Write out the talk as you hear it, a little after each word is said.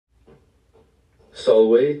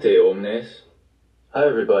Salvete omnes. Hi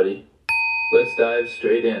everybody. Let's dive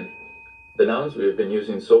straight in. The nouns we have been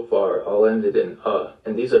using so far all ended in "a",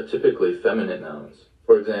 and these are typically feminine nouns.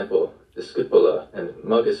 For example, discipola and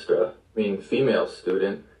magistra mean female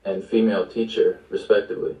student and female teacher,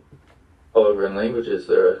 respectively. However, in languages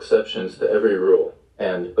there are exceptions to every rule,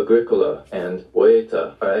 and agricola and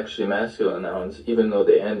poeta are actually masculine nouns even though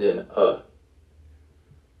they end in "a".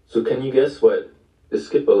 So can you guess what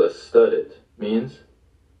discipola studet means?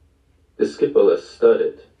 Discipola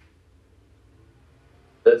studet.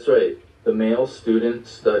 That's right, the male student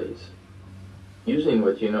studies. Using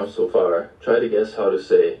what you know so far, try to guess how to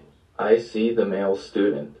say, I see the male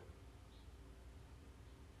student.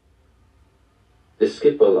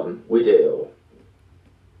 Discipulum video.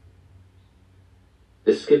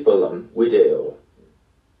 Discipulum video.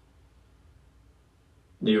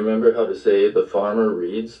 Do you remember how to say the farmer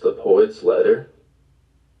reads the poet's letter?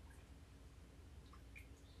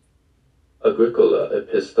 Agricola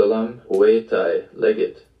epistolam poetae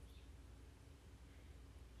legit.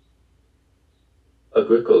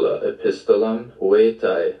 Agricola epistolam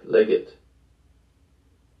poetae legit.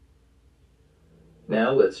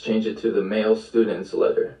 Now let's change it to the male student's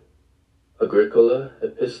letter. Agricola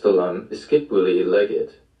epistolam discipuli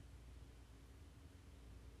legit.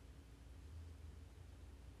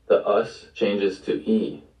 The us changes to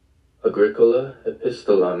e. Agricola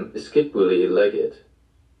epistolam discipuli legit.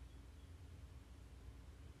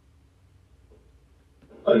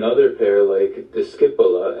 Another pair like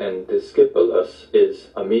discipola and discipulus is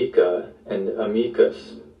amica and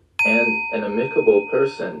amicus. And an amicable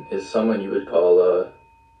person is someone you would call a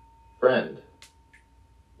friend.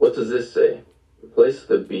 What does this say? Replace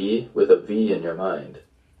the B with a V in your mind.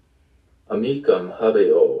 Amicum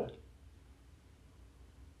habeo.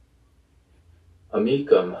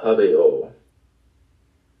 Amicum habeo.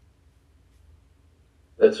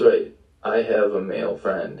 That's right, I have a male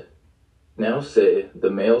friend. Now say, the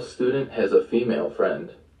male student has a female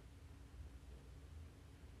friend.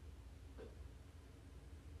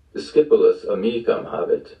 Discipulus amicum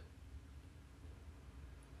habet.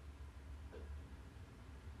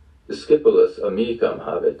 Discipulus amicum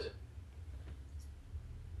habet.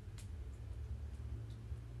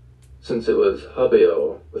 Since it was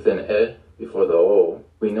habeo with an e before the o,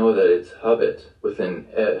 we know that it's habet with an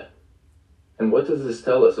e. And what does this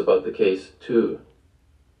tell us about the case 2?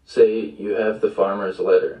 Say you have the farmer's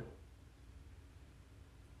letter.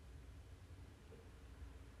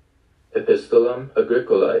 Epistolam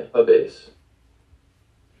agricolae habes.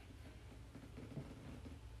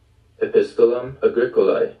 Epistolam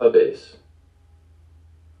agricolae habes.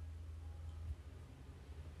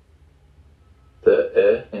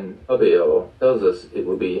 The e in habeo tells us it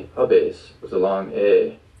will be habes with a long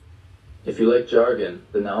a. If you like jargon,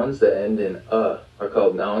 the nouns that end in a are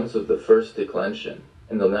called nouns of the first declension,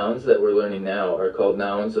 and the nouns that we're learning now are called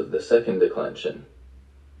nouns of the second declension.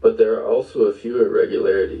 But there are also a few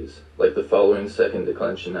irregularities, like the following second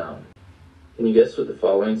declension noun. Can you guess what the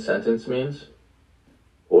following sentence means?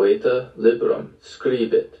 Poeta librum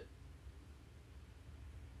scribit.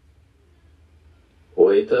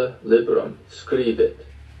 Poeta librum scribit.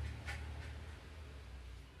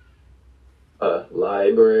 A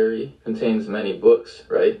library contains many books,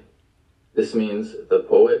 right? This means the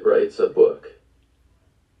poet writes a book.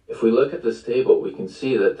 If we look at this table, we can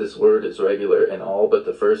see that this word is regular in all but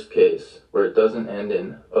the first case, where it doesn't end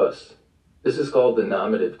in us. This is called the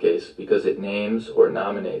nominative case because it names or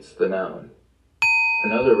nominates the noun.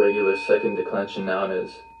 Another regular second declension noun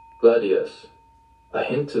is gladius. A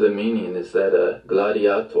hint to the meaning is that a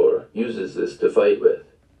gladiator uses this to fight with.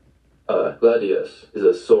 A gladius is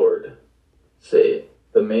a sword. Say,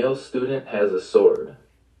 the male student has a sword.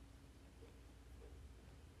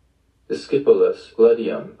 Discipulus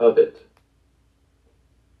gladium habet.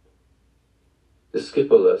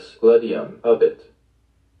 Discipulus gladium habet.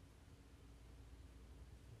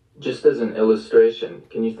 Just as an illustration,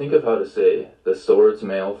 can you think of how to say the sword's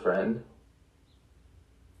male friend?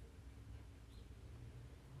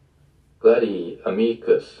 Gladii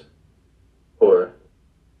amicus, or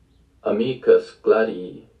amicus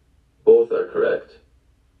gladii. Both are correct.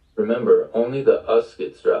 Remember, only the us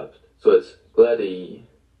gets dropped, so it's gladii.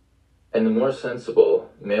 And the more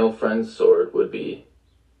sensible male friend's sword would be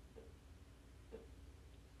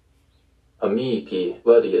amici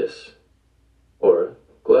gladius, or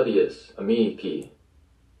gladius amici.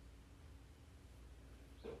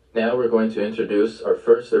 Now we're going to introduce our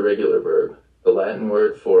first irregular verb, the Latin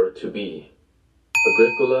word for to be.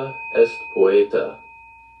 Agricola est poeta.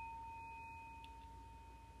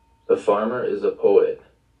 The farmer is a poet.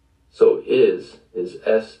 So is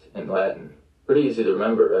est in Latin. Pretty easy to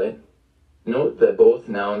remember, right? Note that both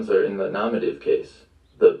nouns are in the nominative case.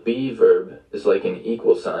 The be verb is like an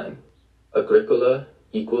equal sign. Agricola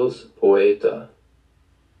equals poeta.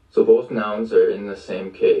 So both nouns are in the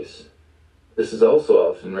same case. This is also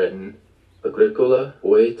often written, Agricola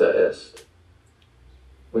poeta est.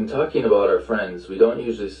 When talking about our friends, we don't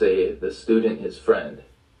usually say the student is friend.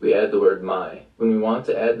 We add the word my. When we want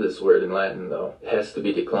to add this word in Latin, though, it has to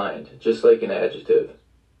be declined, just like an adjective.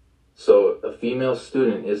 So, a female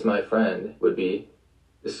student is my friend would be,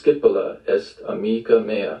 Discipola est amica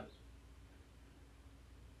mea.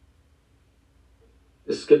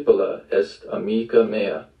 Discipola est amica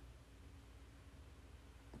mea.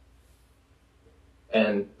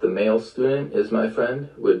 And the male student is my friend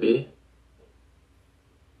would be,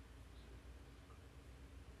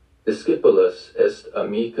 Discipolas est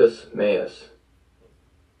amicus meus.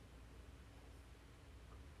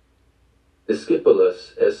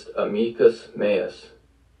 Discipolas est amicus meus.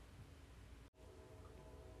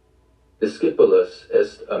 Discipolas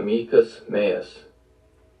est amicus meus.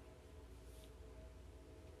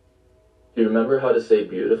 Do you remember how to say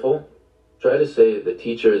beautiful? Try to say the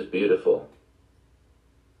teacher is beautiful.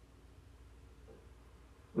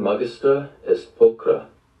 Magistra est pulchra,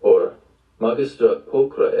 or Magistra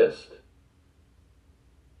pulchra est.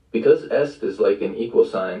 Because est is like an equal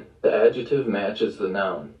sign, the adjective matches the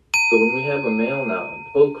noun. So when we have a male noun,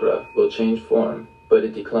 pulchra will change form, but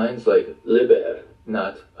it declines like liber,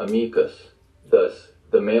 not amicus. Thus,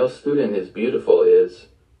 the male student is beautiful is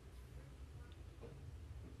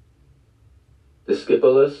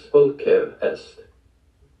Discipolas pulcher est.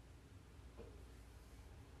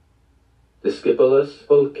 Discipolas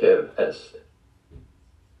pulcher est.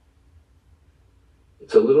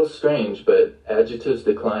 It's a little strange, but adjectives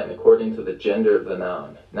decline according to the gender of the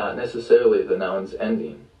noun, not necessarily the noun's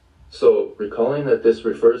ending. So, recalling that this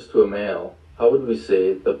refers to a male, how would we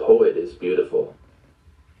say the poet is beautiful?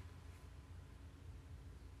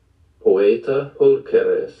 Poeta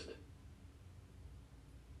pulcher est.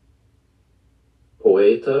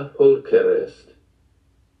 Poeta pulcher est.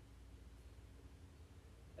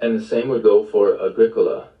 And the same would go for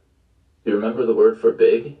Agricola. Do you remember the word for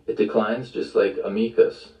big? It declines just like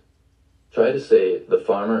amicus. Try to say the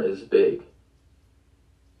farmer is big.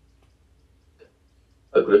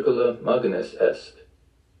 Agricola magnus est.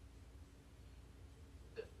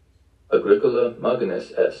 Agricola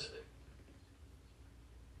magnus est.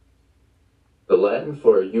 The Latin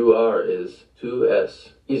for you are is tu es.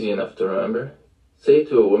 Easy enough to remember. Say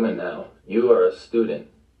to a woman now, you are a student.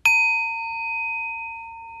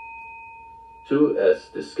 Tu es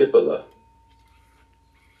discipola.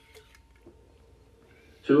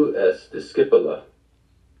 Tu es discipola.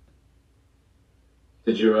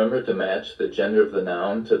 Did you remember to match the gender of the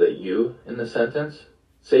noun to the you in the sentence?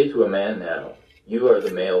 Say to a man now, you are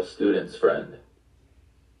the male student's friend.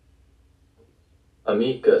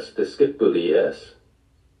 Amicus discipuli es.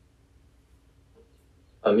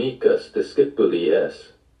 Amicus discipuli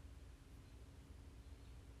es.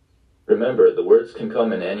 Remember, the words can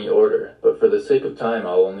come in any order, but for the sake of time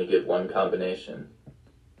I'll only give one combination.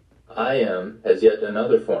 I am has yet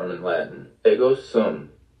another form in Latin, ego sum.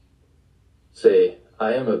 Say,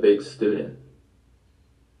 I am a big student.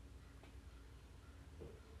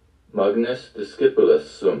 Magnus discipulus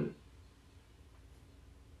sum.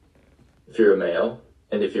 If you're a male,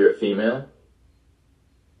 and if you're a female,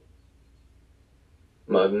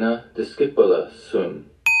 magna discipula sum.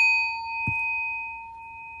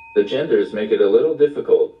 The genders make it a little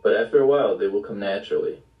difficult, but after a while they will come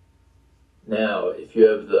naturally. Now, if you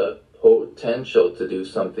have the potential to do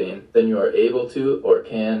something, then you are able to or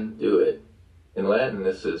can do it. In Latin,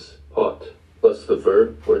 this is pot, plus the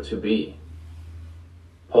verb for to be.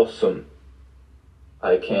 Possum,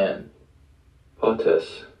 I can.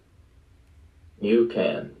 Potes, you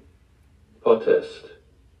can. Potest,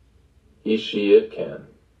 he, she, it can.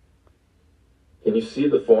 Can you see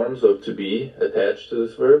the forms of to be attached to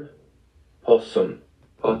this verb? Possum,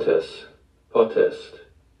 potes, potest.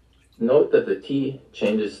 Note that the T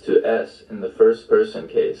changes to S in the first person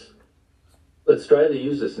case. Let's try to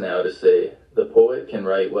use this now to say, the poet can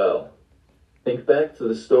write well. Think back to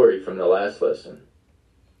the story from the last lesson.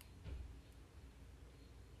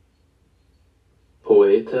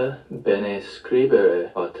 Poeta bene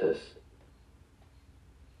scribere potest.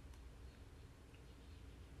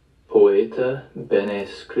 Poeta bene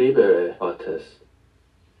scribere potest.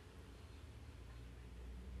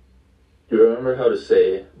 Do you remember how to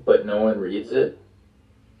say, but no one reads it?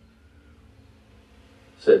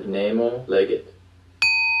 Sed nemo legit.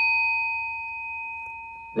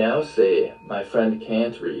 Now say, my friend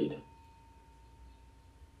can't read.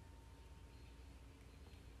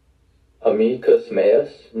 Amicus meus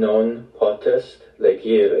non potest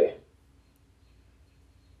legere.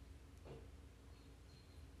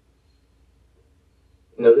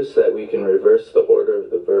 Notice that we can reverse the order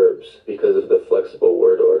of the verbs because of the flexible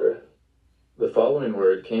word order. The following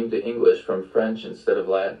word came to English from French instead of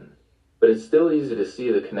Latin, but it's still easy to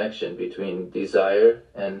see the connection between desire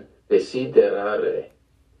and desiderare.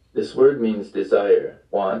 This word means desire,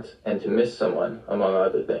 want, and to miss someone, among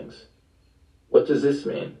other things. What does this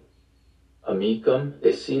mean? Amicum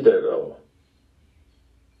desidero.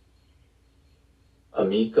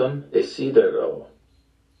 Amicum desidero.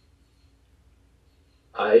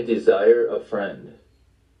 I desire a friend.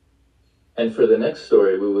 And for the next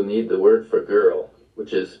story, we will need the word for girl,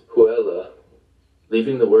 which is puella.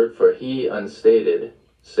 Leaving the word for he unstated,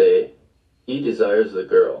 say, he desires the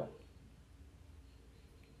girl.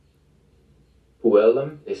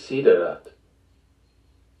 Puellam desiderat.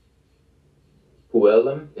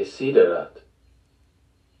 Puellam desiderat.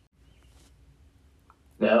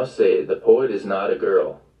 Now say, the poet is not a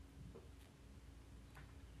girl.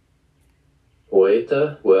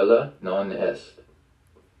 Poeta puella non est.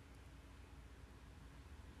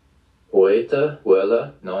 Poeta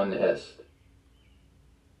puella non est.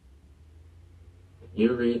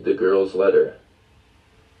 You read the girl's letter.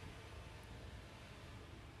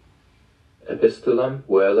 Epistolam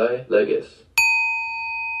puellae legis.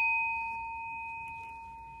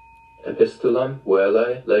 Epistolam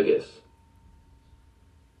puellae legis.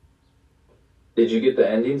 Did you get the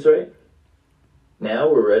endings right?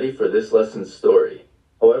 Now we're ready for this lesson's story.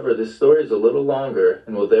 However, this story is a little longer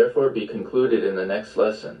and will therefore be concluded in the next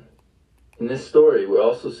lesson. In this story, we'll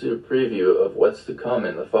also see a preview of what's to come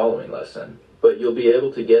in the following lesson, but you'll be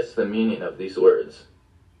able to guess the meaning of these words.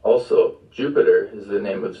 Also, Jupiter is the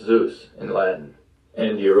name of Zeus in Latin,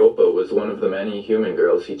 and Europa was one of the many human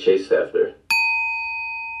girls he chased after.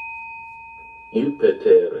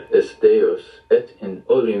 Jupiter est Deus, et in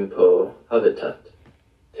Olympo habitat.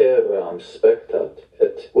 Terram spectat,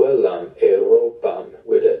 et vellam Europam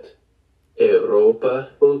videt. Europa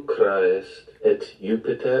pulchra est, et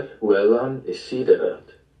Jupiter vellam desiderat.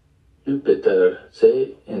 Jupiter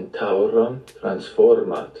se in taurum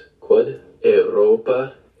transformat, quod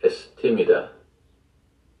Europa est timida.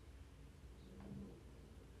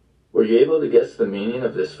 Were you able to guess the meaning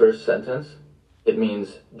of this first sentence? It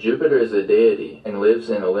means Jupiter is a deity and lives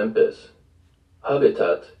in Olympus.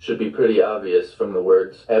 Habitat should be pretty obvious from the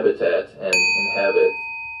words habitat and inhabit.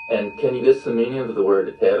 And can you guess the meaning of the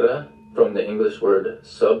word terra from the English word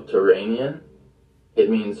subterranean? It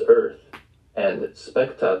means earth. And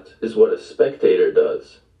spectat is what a spectator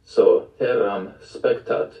does. So terram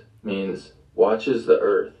spectat means watches the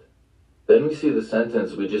earth. Then we see the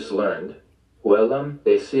sentence we just learned, puellam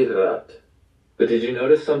desiderat. But did you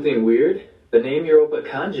notice something weird? The name Europa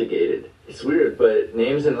conjugated. It's weird, but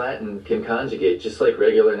names in Latin can conjugate just like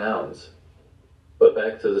regular nouns. But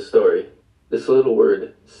back to the story. This little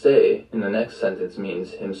word, se, in the next sentence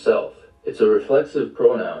means himself. It's a reflexive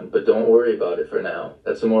pronoun, but don't worry about it for now.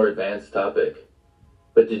 That's a more advanced topic.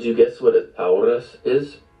 But did you guess what a Taurus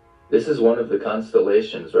is? This is one of the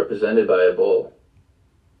constellations represented by a bull.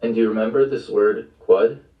 And do you remember this word,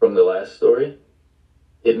 quod, from the last story?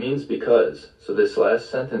 It means because, so this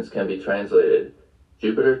last sentence can be translated,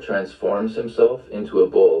 Jupiter transforms himself into a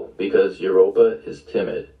bull because Europa is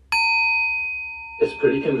timid. It's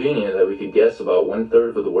pretty convenient that we could guess about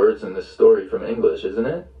 1/3 of the words in this story from English, isn't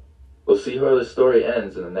it? We'll see how the story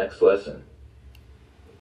ends in the next lesson.